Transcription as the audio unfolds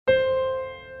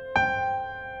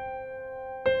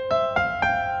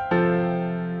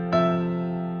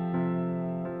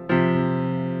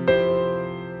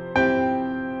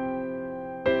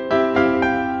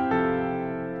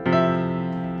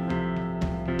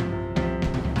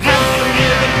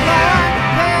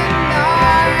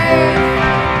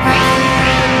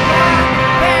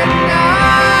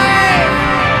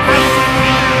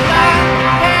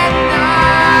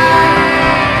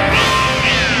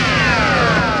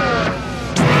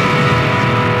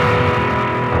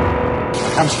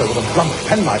hamster with a blunt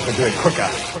penknife would do it quicker.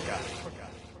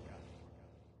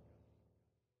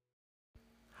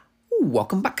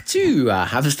 Welcome back to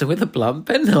Hamster with a Blunt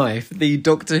Penknife, the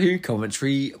Doctor Who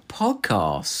commentary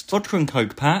podcast. Vodka and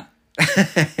Coke, Pat.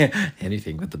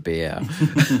 Anything with the beer.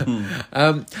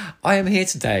 I am here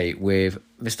today with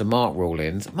Mr. Mark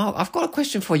Rawlins. Mark, I've got a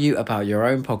question for you about your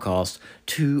own podcast,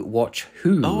 To Watch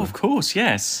Who. Oh, of course,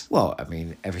 yes. Well, I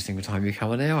mean, every single time you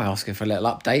come on here, I ask you for a little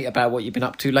update about what you've been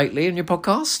up to lately in your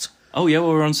podcast. Oh, yeah,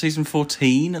 well, we're on season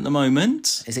 14 at the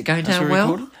moment. Is it going down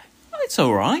well? Recorded. It's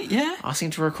all right, yeah. I seem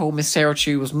to recall Miss Sarah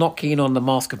Chu was not keen on the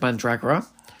Mask of Mandragora.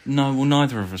 No, well,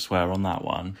 neither of us were on that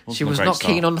one. She was not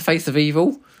keen on the Face of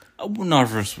Evil. Oh, well,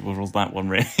 neither of us were on that one,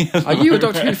 really. Are you a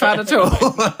Doctor Who fan at all?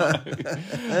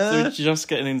 So just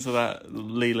getting into that,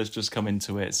 Leela's just come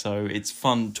into it, so it's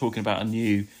fun talking about a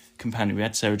new companion. We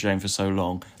had Sarah Jane for so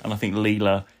long, and I think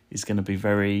Leela is going to be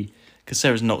very... Because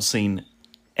Sarah's not seen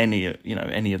any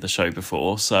of the show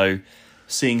before, so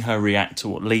seeing her react to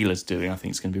what Leela's doing, I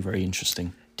think it's going to be very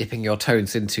interesting. Dipping your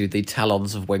toes into the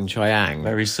talons of Weng Chiang.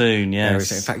 Very soon, yes. Very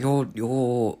soon. In fact,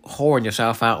 you're whoring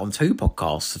yourself out on 2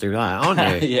 podcasts to do that,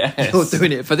 aren't you? Yes. You're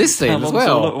doing it for this scene as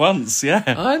well. All at once, yeah.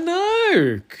 I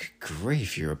know. Good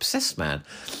grief, you're obsessed, man.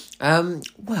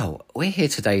 Well, we're here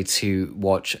today to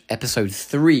watch episode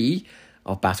 3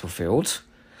 of Battlefield.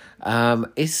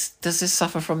 Does this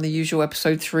suffer from the usual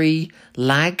episode 3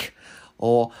 lag?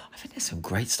 Or I think there's some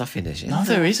great stuff in this. No,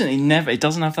 there isn't. It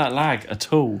doesn't have that lag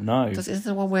at all. No. Isn't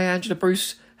there one where Angela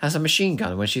Bruce has a machine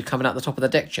gun when she's coming out the top of the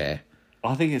deck chair?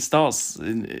 I think it starts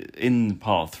in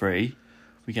part 3.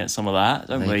 We get some of that,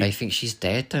 don't we? They think she's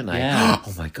dead, don't they? Yeah.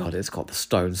 Oh my god, it's got the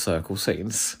stone circle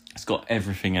scenes. It's got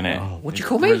everything in it. Oh, what'd you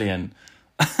call me? Brilliant.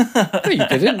 No, you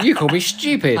didn't. You called me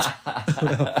stupid.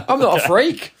 I'm not a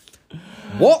freak.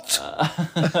 What?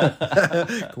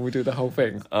 Can we do the whole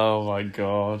thing? Oh my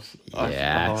god.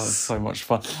 Yes. It's so much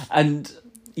fun. And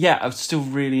yeah, I'm still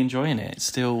really enjoying it.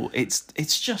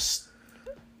 It's just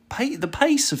the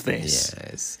pace of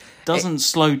this doesn't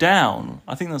slow down.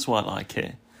 I think that's why I like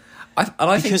it.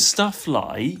 I think stuff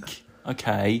like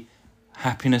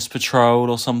Happiness Patrol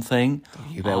or something.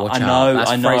 You better watch out.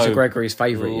 That's Fraser Gregory's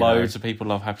favourite. Loads of people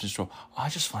love Happiness Patrol. I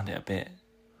just find it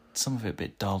some of it a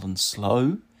bit dull and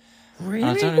slow. Really?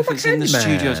 And I don't know if it's in the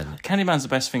studios. Candyman's the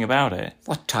best thing about it.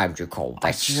 What time do you call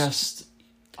this?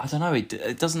 I don't know.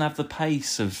 It doesn't have the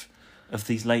pace of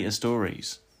these later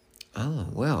stories. Oh,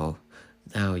 well,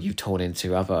 now you've torn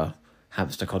into other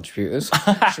hamster contributors.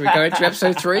 Should we go into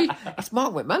episode 3? It's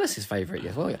Mark McManus's favourite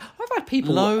as well. I've had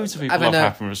people... Loads of people love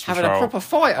Happiness Patrol. Having a proper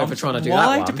fight over trying to do that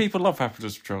one. Why do people love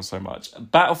Happiness Patrol so much?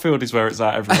 Battlefield is where it's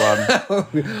at,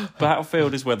 everyone.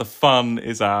 Battlefield is where the fun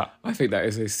is at. I think that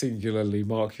is a singularly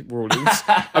Mark Rawlins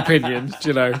opinion, do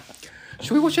you know.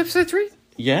 Should we watch episode 3?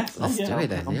 Yeah. Let's do it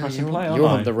then. I'm pressing play, you're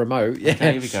on the remote. Yeah.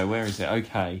 Okay, here we go. Where is it?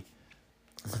 Okay.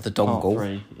 The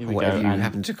dongle. Here we whatever go. you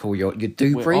happen to call your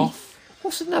doobry.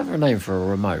 What's another name for a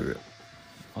remote?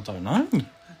 I don't know.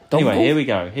 Dongle? Anyway, here we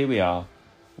go. Here we are.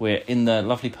 We're in the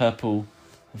lovely purple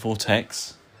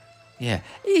vortex. Yeah.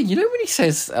 Ian, you know when he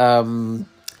says, a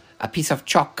piece of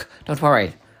chalk, don't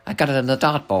worry, I got it on the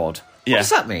dartboard. Yeah. What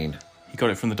does that mean? He got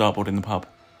it from the dartboard in the pub.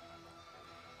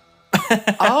 Oh,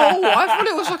 I thought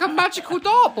it was like a magical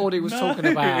dartboard he was talking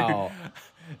about.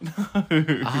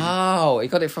 No. Oh, he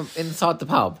got it from inside the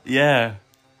pub? Yeah.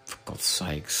 For God's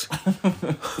sakes.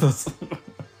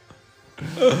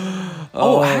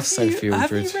 Sophie Aldred.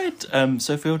 Have you read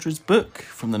Sophie Aldred's book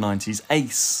from the 90s,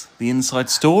 Ace, The Inside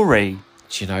Story?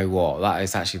 Do you know what? That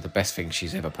is actually the best thing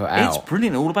she's ever put out. It's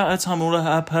brilliant. All about her time, all of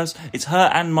her person. It's her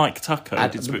and Mike Tucker.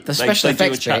 The special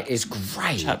effects bit is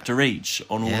great. Chapter each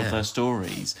on all of her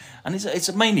stories. And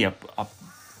it's mainly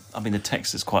I mean, the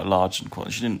text is quite large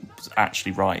and she didn't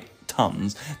actually write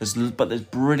tons. But there's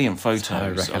brilliant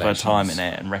photos of her time in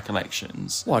it and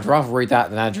recollections. Well, I'd rather read that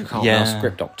than Andrew Cartmell's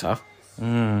Script Doctor.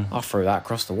 I'll throw that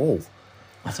across the wall.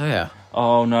 I tell you.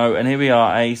 Oh no! And here we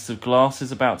are. Ace of Glass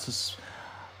is about to.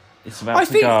 It's about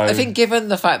to go. I think, given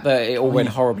the fact that it all went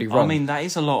horribly wrong. I mean, that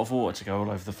is a lot of water to go all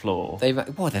over the floor.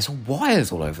 There's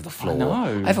wires all over the floor. I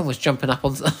know. Everyone was jumping up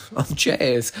on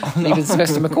chairs. Even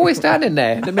Sylvester McCoy standing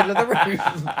there in the middle of the room.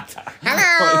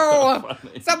 Hello!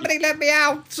 Somebody let me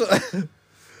out!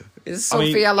 Is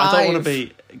Sophie alive? I don't want to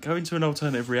go into an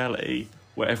alternative reality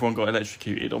where everyone got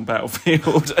electrocuted on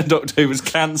Battlefield and Doctor Who was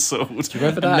cancelled. Do you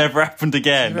remember that? Never happened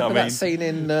again. Remember that scene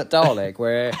in Dalek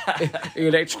where he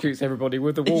electrocutes everybody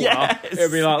with the water? Yes.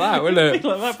 It'd be like that, wouldn't It'd it? be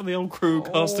like that for the old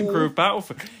cast and crew of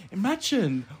Battlefield.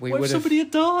 Imagine what if somebody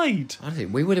had died. I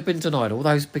think we would have been denied all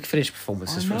those Big Finish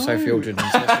performances from know. Sophie Aldrin and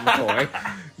Sylv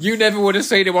McCoy. You never would have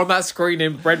seen him on that screen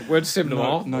in Brentwood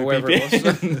Cinema, No or wherever it was.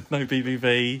 no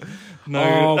BBV. No,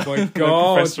 Oh my no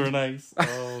God. Professor and Ace.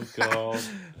 Oh God.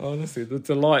 Honestly, the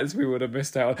delights we would have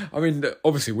missed out. I mean,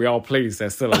 obviously, we are pleased they're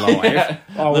still alive.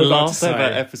 I would The like to last say, ever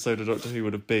episode of Doctor Who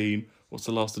would have been, what's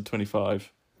the last of 25?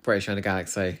 Greatest Show in the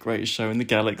Galaxy. Greatest show in the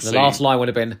galaxy. The last line would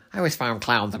have been, I always found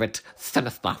clowns a bit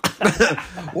sinister.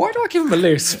 Why do I give him a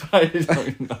lisp? I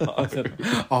don't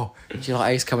know. Oh, do you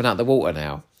like Ace coming out of the water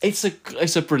now? It's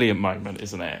a brilliant moment,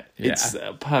 isn't it? Yeah. It's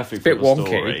perfect Bit for the wonky,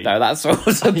 story. though. That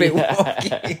sword's a bit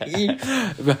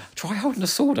wonky. Try holding a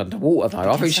sword underwater,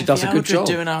 though. I think she does a good job.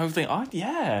 Doing her whole thing.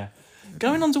 Yeah.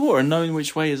 Going underwater and knowing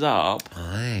which way is up.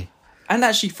 Aye. And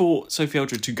actually for Sophie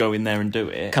Aldrin to go in there and do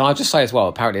it. Can I just say as well,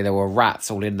 apparently there were rats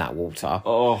all in that water.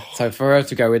 Oh. So for her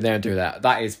to go in there and do that,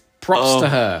 that is props to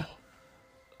her.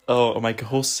 Oh, I'll make a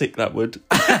horse sick, that would.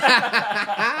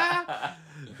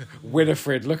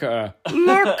 Winifred, look at her.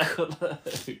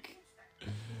 Look!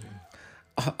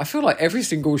 I feel like every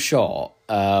single shot,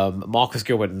 Marcus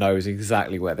Gilbert knows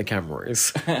exactly where the camera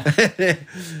is.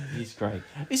 He's great.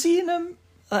 Is he in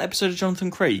that episode of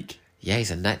Jonathan Creek? Yeah,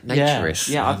 he's a naturist.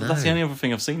 Yeah, that's the only other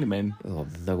thing I've seen him in. Oh,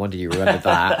 no wonder you remember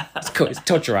that. It's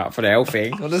torture out for the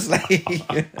elfing, honestly.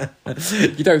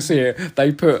 You don't see it.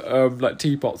 They put like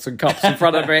teapots and cups in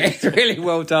front of it. It's really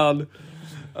well done.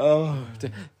 Oh,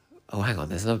 hang on.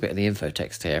 There's another bit in the info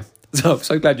text here. So I'm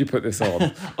so glad you put this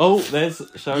on. Oh, there's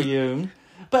Shou Young.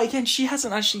 But again, she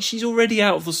hasn't actually... She's already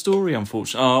out of the story,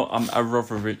 unfortunately. Oh, I'm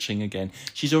rather riching again.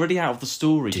 She's already out of the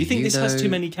story. Do you think this has too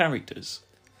many characters?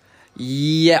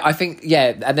 Yeah, I think,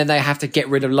 yeah, and then they have to get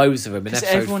rid of loads of them in episode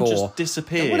 4. Everyone just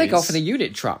disappears. Well, they go off in a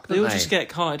unit truck, don't they all just get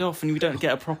carted off and we don't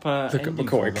get a proper Look at ending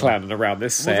McCoy for clowning around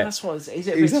this set. Well, that's what... Is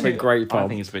it He's having great fun. I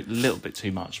think it's a little bit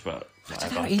too much, but... I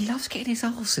don't know, he loves getting his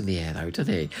arse in the air, though,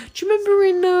 doesn't he? Do you remember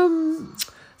in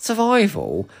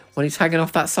Survival, when he's hanging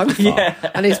off that sofa,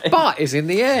 and his butt is in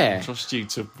the air? I trust you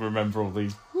to remember all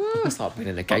these... Well, it's like being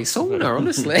in a gay sauna,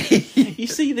 honestly. You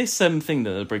see this thing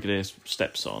that the Brigadier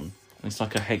steps on? It's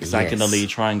like a hexagonally,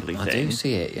 triangly thing. I do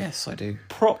see it, yes, I do.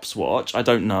 Props watch, I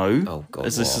don't know. Oh, God,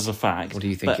 as this is a fact. What do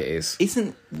you think it is?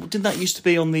 Didn't that used to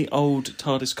be on the old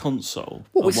TARDIS console?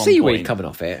 What, with seaweed coming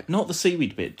off it? Not the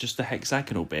seaweed bit, just the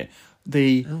hexagonal bit.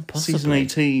 The season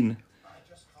 18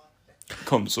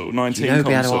 console, 19 You know,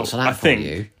 be able to console. answer that for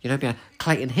you. You know,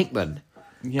 Clayton Hickman.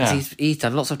 Yeah. Because he's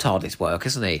done lots of TARDIS work,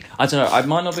 hasn't he? I don't know, I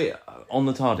might not be on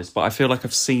the TARDIS, but I feel like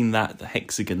I've seen the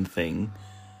hexagon thing.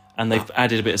 And they've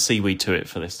added a bit of seaweed to it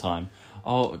for this time.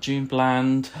 Oh, June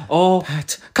Bland. Oh,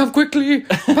 Pat, come quickly,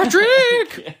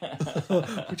 Patrick!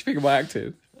 What do you think of my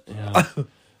acting? Yeah.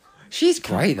 She's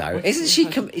great though, isn't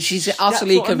she? She's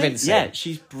utterly convincing. Yeah,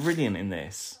 she's brilliant in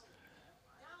this.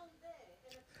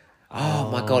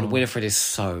 Oh my God, Winifred is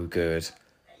so good.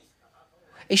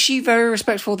 Is she very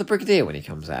respectful of the Brigadier when he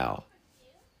comes out?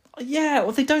 Yeah,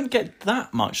 well, they don't get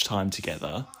that much time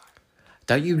together.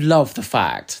 Don't you love the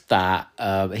fact that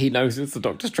he knows it's the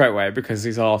Doctor straight away because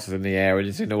his arse is in the air and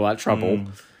he's in all that trouble?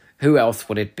 Who else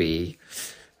would it be?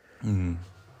 Oh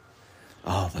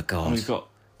my God. We've got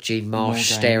Jean Marsh Morgaine.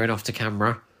 staring off to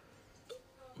camera.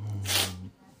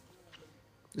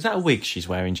 Is that a wig she's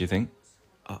wearing, do you think?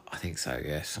 Oh, I think so,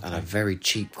 yes. Okay. And a very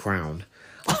cheap crown.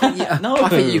 I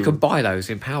think you can buy those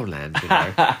in Poundland, you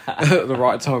know, at the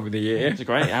right time of the year. It's a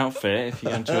great outfit if you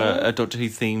go to a Doctor Who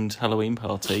themed Halloween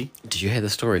party. Did you hear the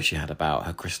story she had about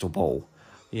her crystal ball?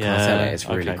 Yeah, Can I tell it? It's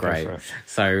really great.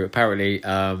 So apparently,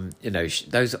 you know,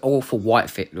 those awful light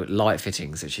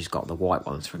fittings that she's got, the white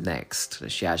ones from Next,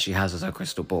 that she actually has as her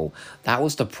crystal ball, that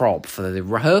was the prop for the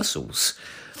rehearsals.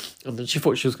 And then she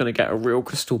thought she was going to get a real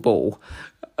crystal ball.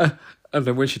 And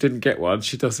then when she didn't get one,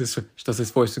 she does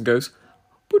this voice and goes,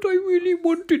 "But I really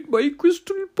wanted my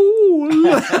crystal ball."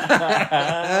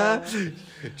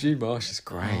 G. Marsh is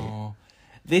great. Oh,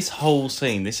 this whole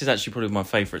scene, this is actually probably my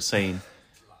favourite scene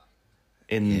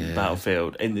in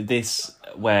Battlefield. In this,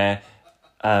 where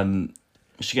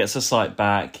she gets her sight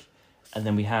back, and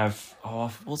then we have,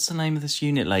 what's the name of this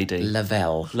unit lady?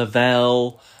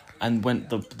 Lavelle, and when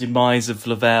the demise of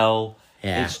Lavelle,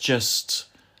 it's just...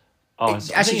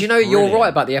 Actually, you know, you're right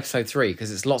about the episode 3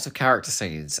 because it's lots of character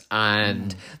scenes,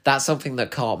 and that's something that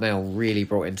Cartmel really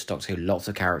brought into Doctor Who. Lots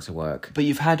of character work. But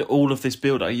you've had all of this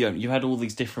build-up. You had all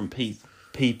these different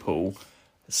people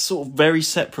sort of very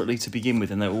separately to begin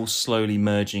with, and they're all slowly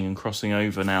merging and crossing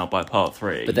over now by part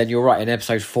 3. But then you're right, in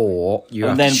episode 4, you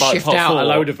have then to by shift part out 4, a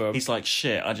load of them. he's like,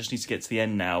 shit, I just need to get to the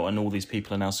end now, and all these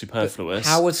people are now superfluous. But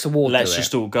how would Seward Let's do it?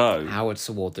 just all go. How would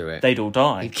Seward do it? They'd all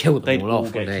die. He'd kill them They'd all all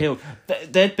off, get wouldn't he? killed.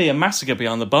 There'd be a massacre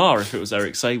behind the bar if it was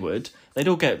Eric Sayward. They'd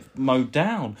all get mowed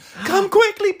down. Come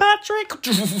quickly, Patrick!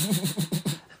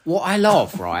 What I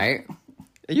love, right?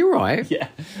 Are you right? Yeah,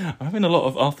 I'm having a lot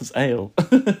of Arthur's ale.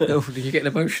 Oh, you're getting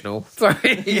emotional.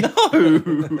 Sorry. No!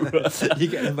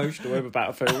 You're getting emotional over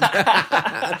Battlefield.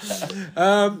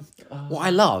 What I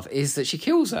love is that she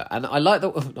kills her. And I like that...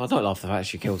 I don't love the fact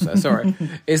she kills her, sorry.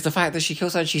 Is the fact that she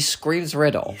kills her and she screams her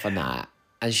head off and that.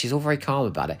 And she's all very calm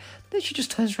about it. Then she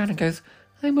just turns around and goes,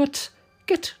 I must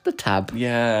get the tab.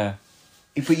 Yeah.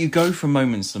 But you go from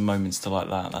moments to moments to like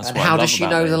that. That's And what I how love does she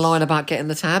about know this. the line about getting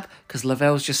the tab? Because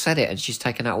Lavelle's just said it and she's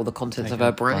taken out all the contents of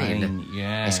her brain.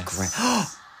 Yes. It's great.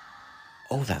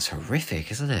 Oh, that's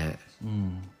horrific, isn't it?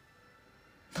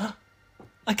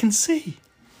 I can see.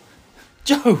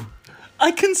 Joe,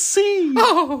 I can see.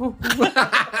 Oh!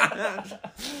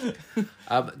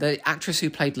 The actress who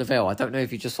played Lavelle, I don't know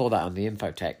if you just saw that on the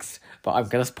info text, but I'm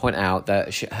going to point out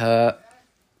that her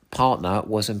partner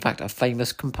was in fact a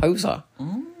famous composer.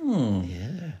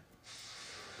 Yeah.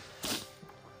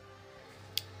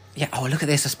 Yeah, oh, look at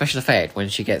this, a special effect when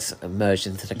she gets merged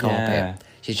into the carpet. Yeah.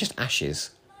 She's just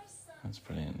ashes. That's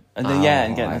brilliant. And then,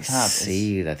 and getting I the tab.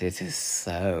 see that it is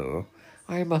so.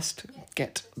 I must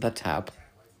get the tab.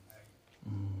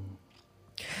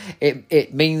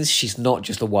 It means she's not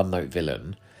just a one-note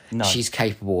villain. No. She's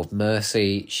capable of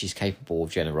mercy, she's capable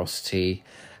of generosity,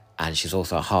 and she's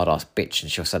also a hard-ass bitch,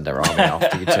 and she'll send her army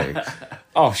after you too.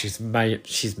 Oh, she's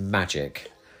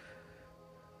magic.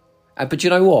 But you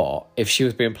know what? If she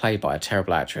was being played by a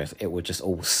terrible actress, it would just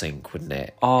all sink, wouldn't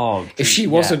it? Oh, if she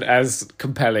wasn't as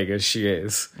compelling as she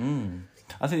is.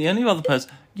 I think the only other person...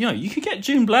 you could get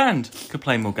June Bland could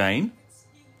play Morgaine.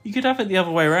 You could have it the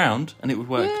other way around, and it would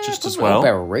work just as well.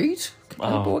 Beryl Reid.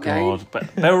 Oh, God.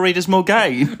 Beryl Reid is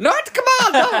Morgaine. Not, come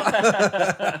on! No.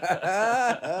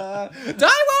 Die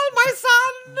well, my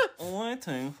son!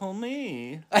 Waiting for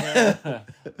me. Yeah.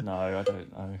 No, I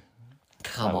don't know.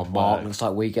 Come on, Mark. Looks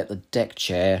like we get the deck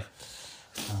chair.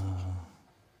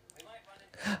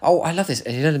 Oh, I love this.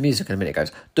 You know the music in a minute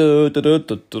goes... I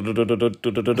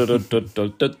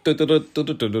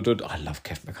love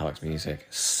Kevin McCulloch's music.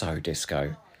 So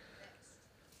disco.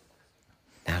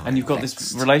 Now And you've got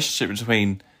this relationship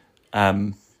between...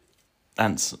 not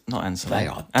Ansel. They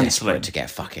are desperate to get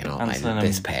fucking, aren't they?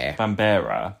 This pair.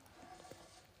 Bambera.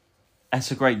 It's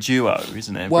a great duo,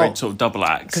 isn't it? Well, Great sort of double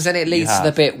act. Because then it leads to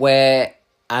the bit where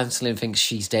Anselin thinks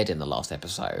she's dead in the last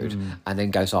episode and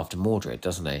then goes after Mordred,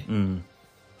 doesn't he? And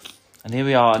here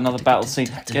we are, another battle scene.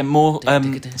 Get more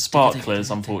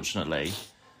sparklers, unfortunately.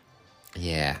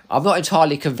 Yeah. I'm not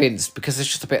entirely convinced because there's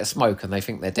just a bit of smoke and they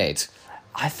think they're dead.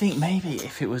 I think maybe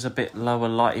if it was a bit lower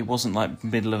light, it wasn't like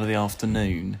middle of the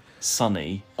afternoon,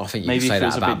 sunny. I think you maybe could say if it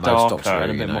was that a about bit darker most Doctor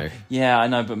and a Who, bit you know. more. Yeah, I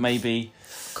know, but maybe.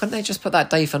 Couldn't they just put that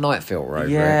day for night filter over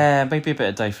it? Yeah, maybe a bit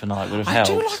of day for night would have I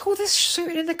helped. do like all this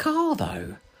shooting in the car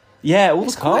though. Yeah, all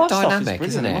It's the car quite stuff dynamic, is brilliant.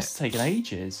 isn't It it? must have taken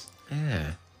ages.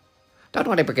 Yeah. Don't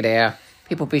worry, Brigadier.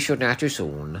 People be shooting at you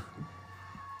soon.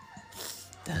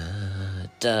 Da,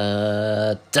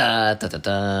 da, da, da, da,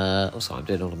 da. Also, I'm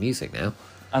doing all the music now.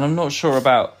 And I'm not sure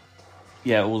about,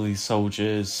 all these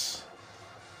soldiers.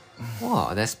 What?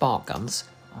 Are there spark guns?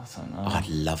 I don't know. I'd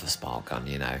love a spark gun,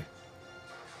 you know.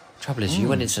 Trouble is, you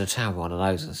went into the town with one of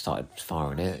those and started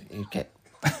firing it, you'd get,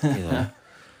 you know.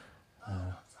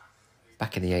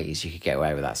 Back in the 80s, you could get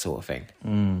away with that sort of thing.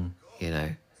 You know.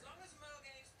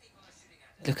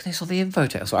 Look at this on the info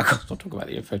text. Sorry, I can't talk about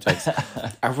the info text.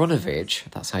 Aronovich,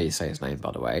 that's how you say his name, by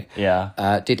the way.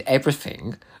 Yeah. Did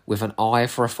everything with an eye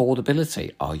for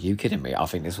affordability. Are you kidding me? I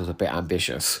think this was a bit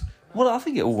ambitious. Well, I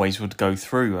think it always would go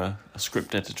through a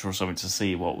script editor or something to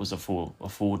see what was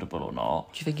affordable or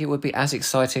not. Do you think it would be as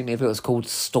exciting if it was called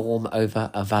Storm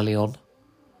over Avalion?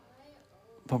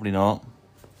 Probably not.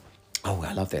 Oh,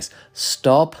 I love this.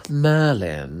 Stop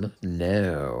Merlin.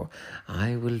 No,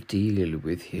 I will deal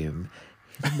with him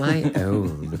in my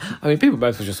own. I mean, people might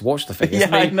as well just watch the thing.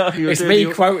 It's me, I know. It's me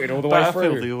quoting all the way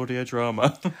through. The audio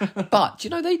drama. But, you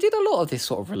know, they did a lot of this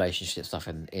sort of relationship stuff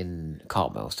in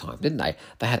Cartmel's time, didn't they?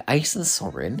 They had Ace and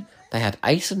Sorin. They had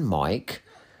Ace and Mike.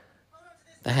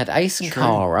 They had Ace and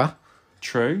Cara.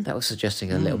 True. That was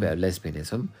suggesting a little bit of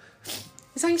lesbianism.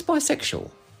 Is Ace bisexual?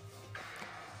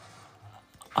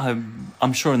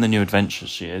 I'm sure in the New Adventures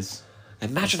she is.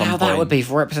 Imagine At some how that point. would be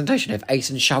for representation if Ace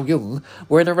and Shou Young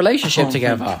were in a relationship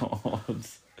together. God.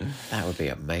 That would be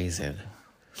amazing.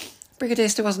 Brigadier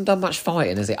still hasn't done much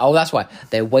fighting, has he? Oh, that's why.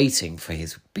 They're waiting for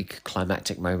his big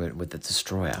climactic moment with the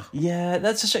destroyer. Yeah,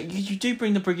 that's a shame. You do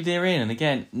bring the Brigadier in, and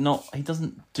again, he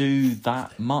doesn't do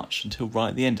that much until right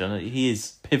at the end. And he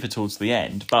is pivotal to the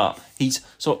end, but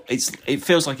it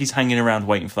feels like he's hanging around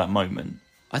waiting for that moment.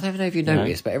 I don't know if you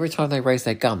noticed, but every time they raise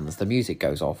their guns, the music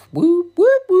goes off. Whoop,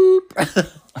 whoop, whoop.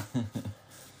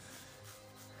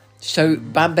 So,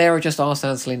 Bambera just asked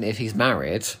Anselin if he's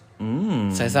married.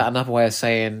 So is that another way of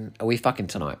saying, are we fucking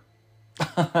tonight?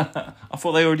 I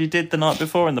thought they already did the night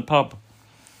before in the pub.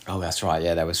 Oh, that's right.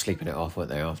 Yeah, they were sleeping it off, weren't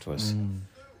they, afterwards?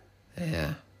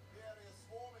 Yeah.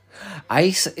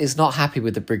 Ace is not happy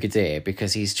with the Brigadier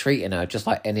because he's treating her just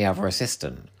like any other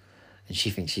assistant. And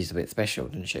she thinks she's a bit special,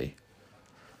 doesn't she?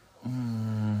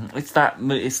 It's that,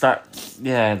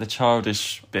 the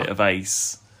childish bit of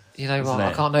Ace. You know what?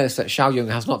 I can't notice that Shou Young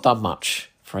has not done much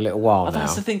for a little while now.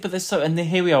 That's the thing, but and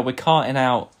here we are, we're carting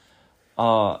out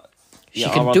our... She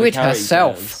can do it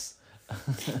herself.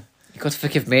 You've got to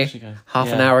forgive me. Half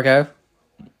an hour ago.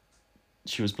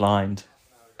 She was blind.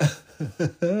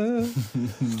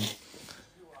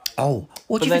 Oh,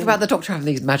 what do you think about the Doctor having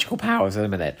these magical powers in a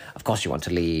minute? Of course you want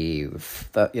to leave,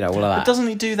 all of that. But doesn't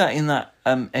he do that in that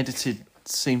edited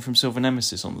scene from Silver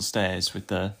Nemesis on the stairs with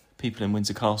the people in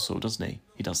Windsor Castle, doesn't he?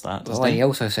 He does that, doesn't he? He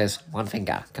also says, one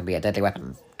finger can be a deadly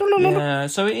weapon. Yeah,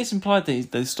 so it is implied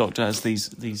that this Doctor has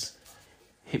these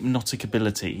hypnotic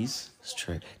abilities. It's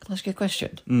true. Can I ask you a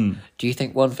question? Do you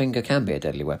think one finger can be a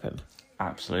deadly weapon?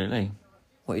 Absolutely.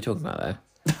 What are you talking about there?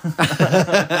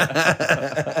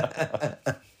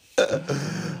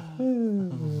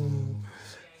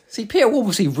 See, Peter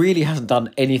Walmsley really hasn't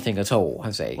done anything at all,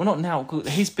 has he? Well, not now.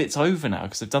 His bit's over now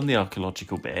because they've done the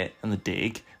archaeological bit and the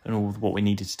dig and all what we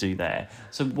needed to do there.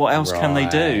 So what else can they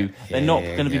do? They're not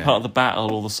going to be part of the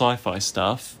battle or the sci-fi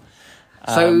stuff.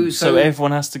 So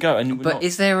everyone has to go.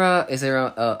 Is there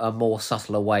a more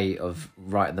subtler way of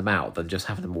writing them out than just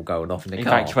having them all going off in the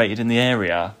car? Evacuated in the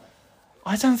area?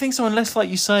 I don't think so, unless, like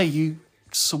you say, you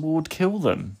sword kill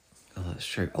them. Oh, that's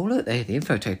true. Oh, look, the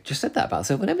info tape just said that about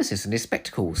Silver Nemesis and his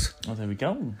spectacles. Oh, there we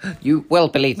go. You will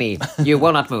believe me. You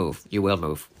will not move. You will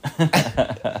move.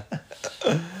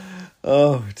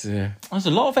 Oh, dear. There's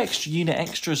a lot of unit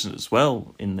extras as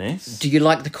well in this. Do you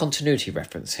like the continuity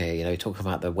reference here? You know, talking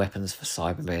about the weapons for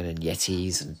Cybermen and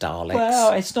Yetis and Daleks.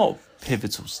 Well, it's not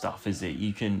pivotal stuff, is it?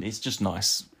 It's just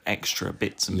nice extra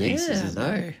bits and pieces, isn't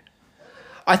it?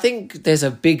 I think there's a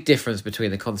big difference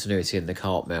between the continuity in the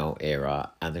Cartmel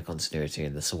era and the continuity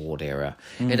in the Sword era.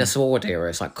 In the Sword era,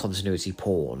 it's like continuity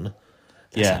porn.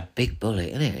 That's a big bullet,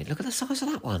 isn't it? Look at the size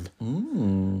of that one.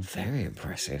 Very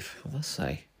impressive, I must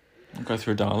say. I'll go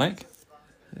through a Dalek.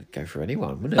 Go for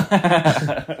anyone, wouldn't it?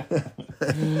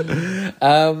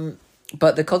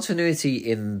 But the continuity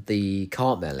in the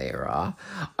Cartmel era,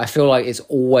 I feel like it's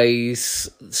always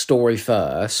story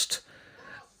first.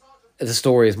 The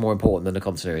story is more important than the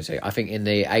continuity. I think in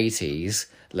the 80s,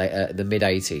 the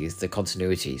mid-80s, the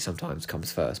continuity sometimes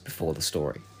comes first before the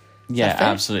story. Yeah,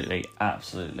 absolutely.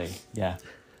 Yeah.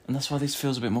 And that's why this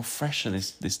feels a bit more fresher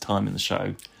this time in the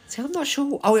show. See, I'm not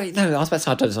sure. Oh, no, I was about to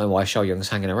say, I don't know why Shou Young's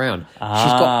hanging around.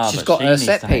 She's got her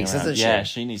set piece, hasn't she? Yeah,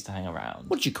 she needs to hang around.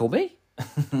 What did you call me?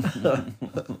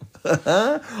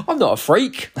 I'm not a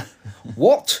freak.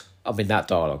 What? I mean, that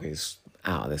dialogue is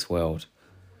out of this world.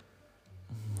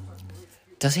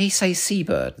 Does he say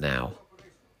seabird now?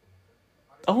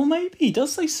 Oh, maybe he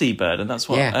does say seabird, and that's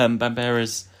what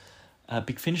Bambera's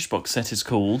Big Finish box set is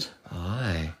called.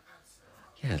 Aye.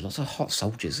 Yeah, lots of hot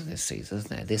soldiers in this season,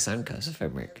 isn't there? This and Curse of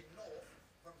Fenric.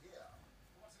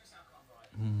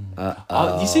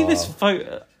 You see this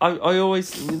photo? I always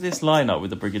this lineup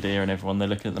with the Brigadier and everyone. They're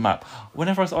looking at the map.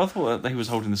 Whenever I thought that he was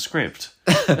holding the script.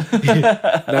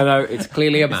 No, it's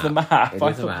clearly a map. It's the map. It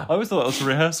is a map. I always thought that was a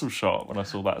rehearsal shot when I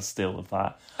saw that still of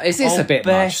that. Is this a bit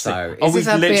much though? We've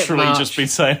literally just been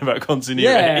saying about continuity.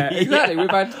 Yeah, exactly. We've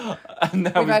had and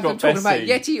now we've got them talking about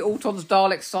Bessie. Yeti, Autons,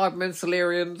 Daleks, Cybermen,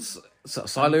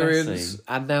 Silurians,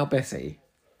 and now Bessie.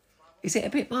 Is it a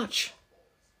bit much?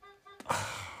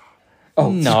 Oh,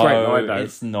 no, great line, though.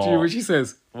 It's not. Do you know what she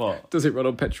says? What? Does it run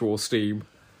on petrol or steam?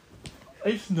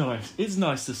 It's nice. It's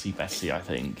nice to see Bessie, I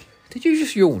think. Did you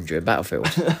just yawn during Battlefield?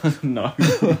 No.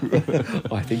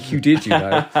 I think you did, you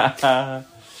know.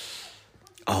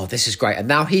 Oh, this is great. And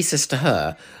now he says to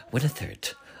her,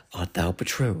 Winifred, art thou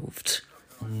betrothed?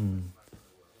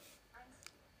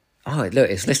 Oh, look,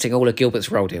 it's listing all of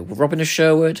Gilbert's role here. Robin of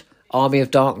Sherwood, Army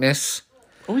of Darkness.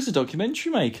 Oh, he's a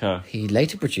documentary maker. He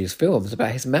later produced films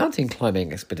about his mountain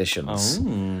climbing expeditions.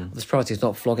 I'm surprised he's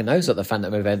not flogging those at the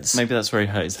Phantom events. Maybe that's where he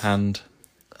hurt his hand.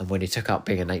 And when he took up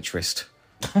being a naturist.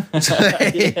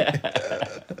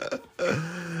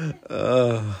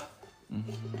 Do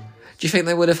you think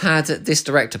they would have had this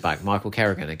director back, Michael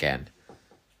Kerrigan, again?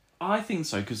 I think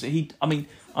so, because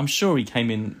I'm sure he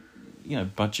came in,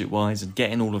 budget-wise and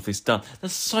getting all of this done.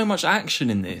 There's so much action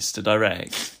in this to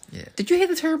direct. Yeah. Did you hear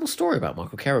the terrible story about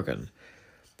Michael Kerrigan?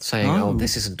 Saying, oh,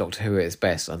 this isn't Doctor Who at its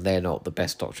best, and they're not the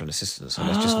best Doctor and assistant, so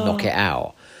let's just knock it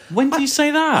out. When did you say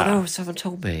that? I know, someone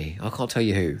told me. I can't tell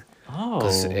you who. Oh.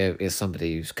 Because it's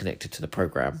somebody who's connected to the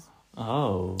programme.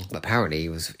 Oh. But apparently he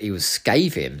was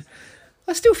scathing.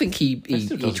 I still think he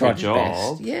tried his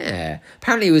best. Yeah.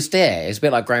 Apparently he was there. It's a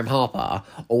bit like Graham Harper,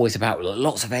 always about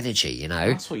lots of energy, you know?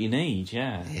 That's what you need,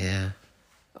 yeah. Yeah.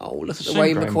 Oh, look at the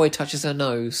way McCoy touches her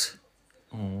nose.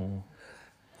 Oh.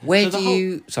 Where do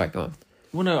you... Sorry, go on.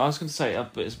 Well, no, I was going to say,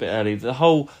 it's a bit early, the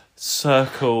whole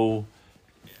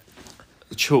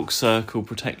chalk circle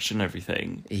protection,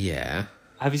 everything. Yeah.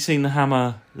 Have you seen the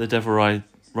Hammer, the Devil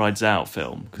Rides Out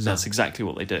film? Because that's exactly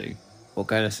what they do. What,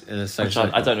 going in a social...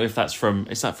 I don't know if that's from...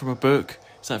 Is that from a book?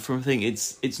 Is that from a thing?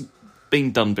 It's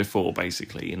been done before,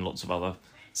 basically, in lots of other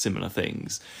similar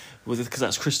things. Because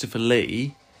that's Christopher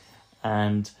Lee,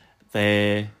 and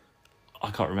they're...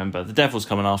 I can't remember. The devil's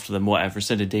coming after them, whatever,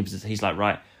 sending demons. He's like,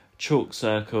 right, chalk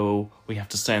circle, we have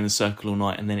to stay in the circle all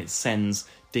night, and then it sends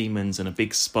demons and a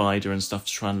big spider and stuff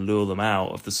to try and lure them out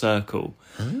of the circle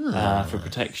for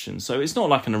protection. So it's not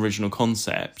like an original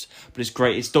concept, but it's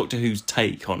great. It's Doctor Who's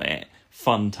take on it,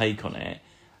 fun take on it.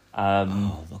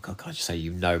 Oh my God, can't you say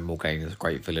Morgaine is a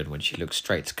great villain when she looks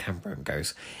straight to camera and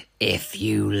goes, "If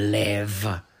you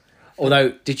live."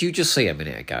 Although, did you just see a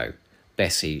minute ago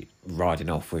Bessie riding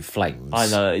off with flames? I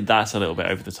know, that's a little bit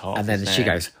over the top. And then she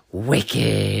goes,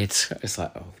 "Wicked." It's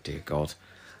like, oh dear God.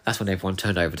 That's when everyone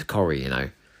turned over to Corrie, you know.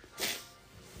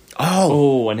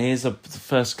 Oh, and here's the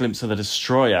first glimpse of the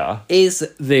Destroyer. Is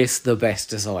this the best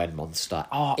design monster?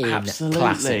 Oh, in absolutely.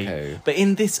 Classic Who? But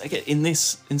in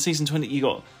season 20, you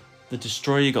got the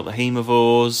Destroyer, you got the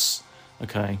Hemovores.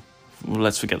 Okay, well,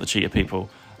 let's forget the cheetah people.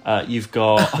 You've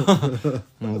got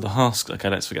the Husk. Okay,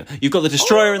 let's forget. You've got the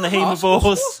Destroyer and the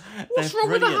Hemovores. What's wrong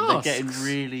with the Husk? They're getting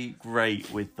really great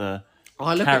with the.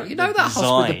 I look at that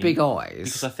Husk with the big eyes.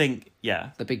 Because I think,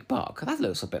 the big buck. That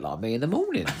looks a bit like me in the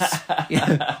mornings.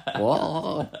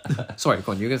 Whoa. Sorry,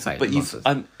 go on. You were going to say. But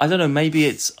I don't know. Maybe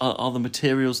it's are the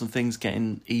materials and things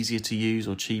getting easier to use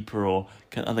or cheaper, or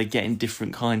are they getting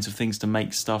different kinds of things to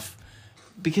make stuff?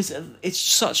 Because it's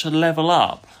such a level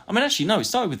up. I mean, actually, no. It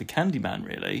started with the Candyman,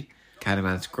 really.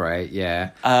 Candyman's great.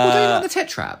 Yeah. What do you like the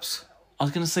Tetraps? I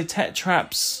was going to say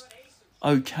Tetraps.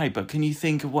 Okay, but can you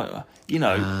think of what...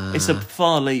 it's a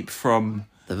far leap from...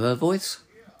 The Vervoids?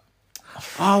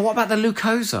 Oh, what about the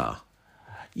Lucosa?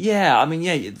 Yeah, I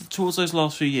mean, towards those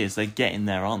last few years, they're getting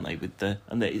there, aren't they?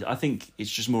 I think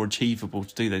it's just more achievable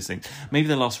to do those things. Maybe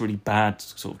the last really bad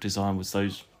sort of design was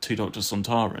those two Dr.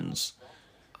 Sontarans.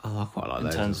 Oh, I quite like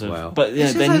those as well. But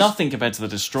they're nothing compared to the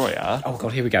Destroyer. Oh,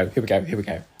 God, here we go.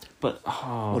 But...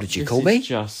 what did you call me?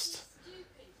 Just...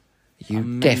 You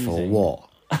amazing. deaf or what?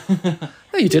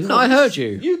 No, you didn't. I heard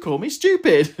you. You call me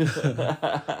stupid.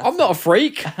 I'm not a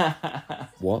freak.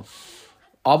 What?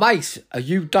 Oh, mate, are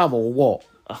you dumb or what?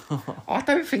 I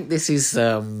don't think this is...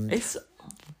 It's...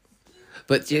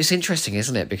 But it's interesting,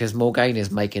 isn't it? Because Morgaine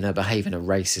is making her behave in a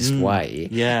racist way.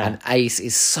 Yeah. And Ace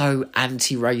is so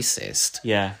anti-racist.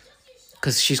 Yeah.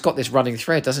 Because she's got this running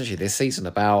thread, doesn't she, this season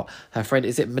about her friend...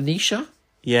 Is it Manisha?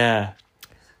 Yeah.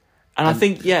 And I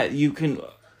think, you can...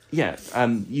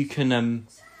 you can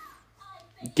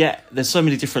get... There's so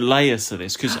many different layers to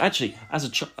this, because actually, as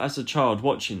a child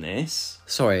watching this...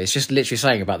 Sorry, it's just literally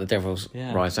saying about the Devil's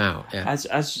Rise Out. Yeah.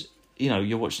 As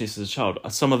you're watching this as a child,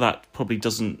 some of that probably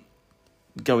doesn't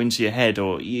go into your head,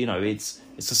 or, it's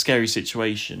a scary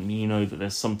situation. You know that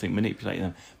there's something manipulating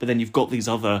them. But then you've got these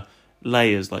other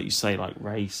layers, like you say, like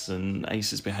race and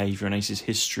Ace's behaviour and Ace's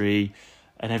history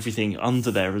and everything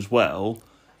under there as well.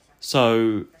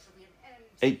 So...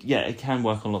 It can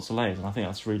work on lots of layers, and I think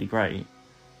that's really great.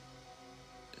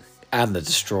 And the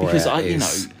Destroyer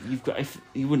because you've got, if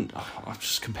you wouldn't, I'm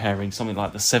just comparing something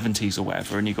like the 70s or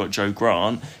whatever, and you've got Jo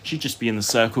Grant, she'd just be in the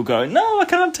circle going, "No, I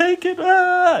can't take it."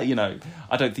 I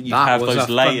don't think you have those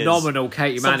layers. Phenomenal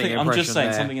Katie Manning impression. I'm just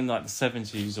saying there. something in like the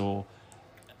 70s, or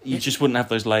you just wouldn't have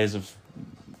those layers of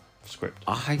script.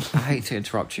 I hate to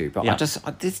interrupt you, but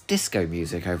this disco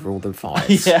music over all the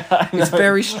fights. It's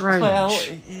very strange. Well,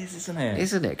 it is, isn't it?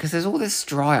 Isn't it? Because there's all this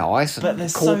dry ice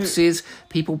and corpses,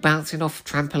 people bouncing off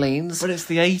trampolines. But it's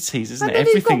the 80s, isn't it?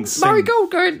 Everything's Murray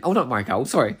Gold going. Oh, not Murray Gold.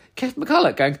 Sorry, Kev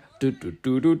McCulloch going. Do do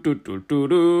do do do do do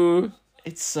do.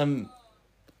 It's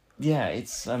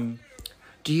it's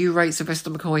Do you rate Sylvester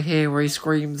McCoy here, where he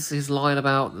screams his line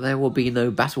about "there will be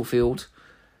no battlefield"?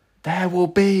 there will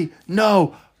be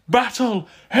no battle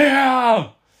here.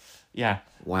 Yeah.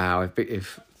 Wow,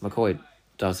 if McCoy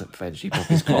doesn't eventually pop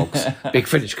his clogs, Big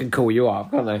Finish can call you up,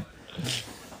 can't they?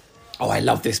 Oh, I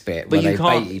love this bit where they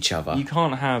bait each other. You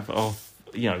can't have,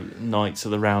 Knights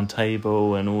of the Round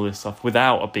Table and all this stuff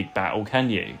without a big battle, can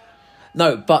you?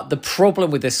 No, but the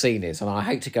problem with this scene is, and I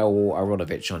hate to go all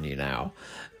Aronovich on you now,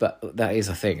 but that is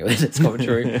a thing in its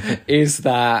commentary, is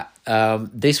that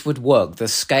this would work. The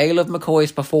scale of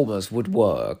McCoy's performance would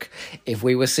work if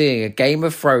we were seeing a Game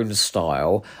of Thrones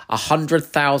style,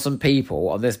 100,000 people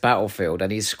on this battlefield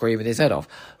and he's screaming his head off.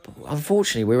 But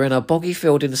unfortunately, we're in a boggy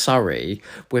field in Surrey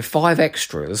with 5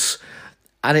 extras,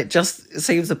 and it just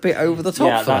seems a bit over the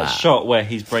top for that. Yeah, that shot where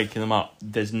he's breaking them up,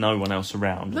 there's no one else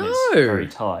around. No. And it's very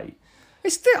tight.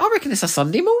 I reckon it's a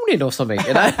Sunday morning or something,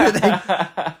 you know?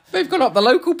 They've gone up the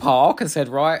local park and said,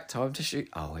 right, time to shoot.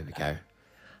 Oh, here we go.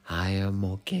 I am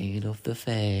Morgaine of the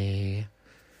Fae.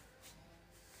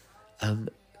 Can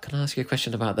I ask you a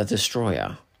question about the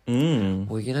Destroyer?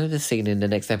 Well, you know the scene in the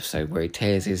next episode where he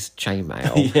tears his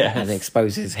chainmail and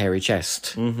exposes his hairy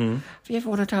chest? Mm-hmm. Have you ever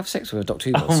wanted to have sex with a Doctor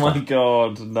Who monster? Oh my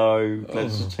God, no.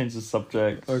 Let's just change the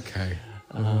subject. Okay.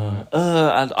 And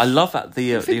I love that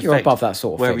the think the you're effect above that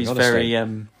sort of where thing, he's honestly.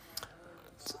 very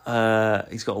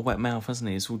he's got a wet mouth, hasn't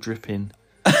he? It's all dripping.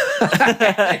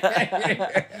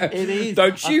 It is.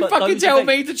 Don't you fucking tell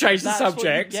me to change the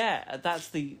subject. Yeah, that's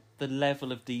the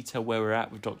level of detail where we're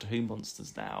at with Doctor Who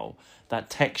monsters now. That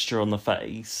texture on the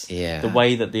face, the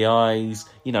way that the eyes,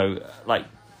 like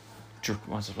John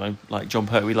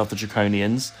Pertwee, we love the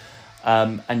Draconians,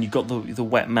 and you've got the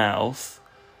wet mouth.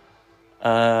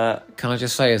 Can I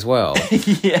just say as well,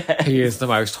 he is the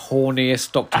most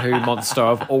horniest Doctor Who monster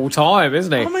of all time,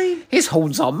 isn't he? I mean, his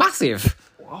horns are massive.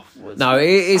 No, it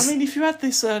is. I mean, if you had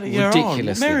this earlier on,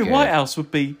 ridiculously Mary good. Whitehouse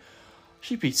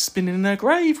she'd be spinning in her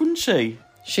grave, wouldn't she?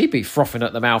 She'd be frothing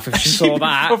at the mouth if she saw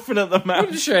that. Frothing at the mouth,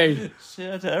 wouldn't she?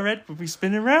 Her head would be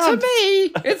spinning around. To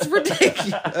me, it's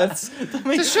ridiculous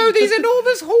to show these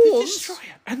enormous horns. The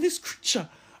Destroyer and this creature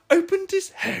opened his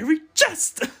hairy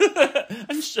chest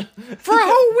and for a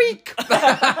whole week.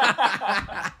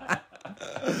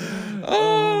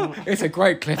 It's a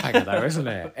great cliffhanger, though, isn't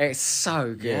it? It's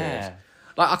so good. Yeah.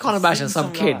 Like, I can't imagine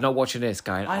some kid like not watching this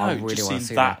going, I really want to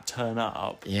see that turn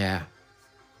up. Yeah.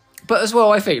 But as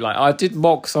well, I think, like, I did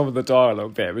mock some of the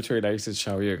dialogue bit between Ace and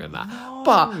Shou Young and that. No.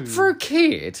 But for a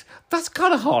kid, that's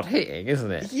kind of hard hitting,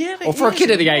 isn't it? Yeah, or for a kid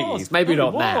in the 80s, maybe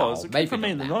not now. Maybe for me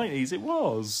in the 90s, it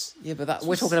was. Yeah, but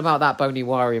we're talking about that bony,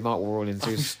 wiry Mark Rawlins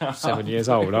who's 7 years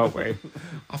old, aren't we?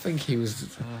 I think he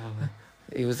was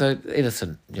an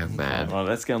innocent young man. Right,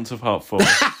 let's get on to part 4.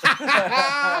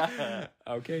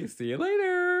 Okay, see you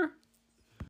later.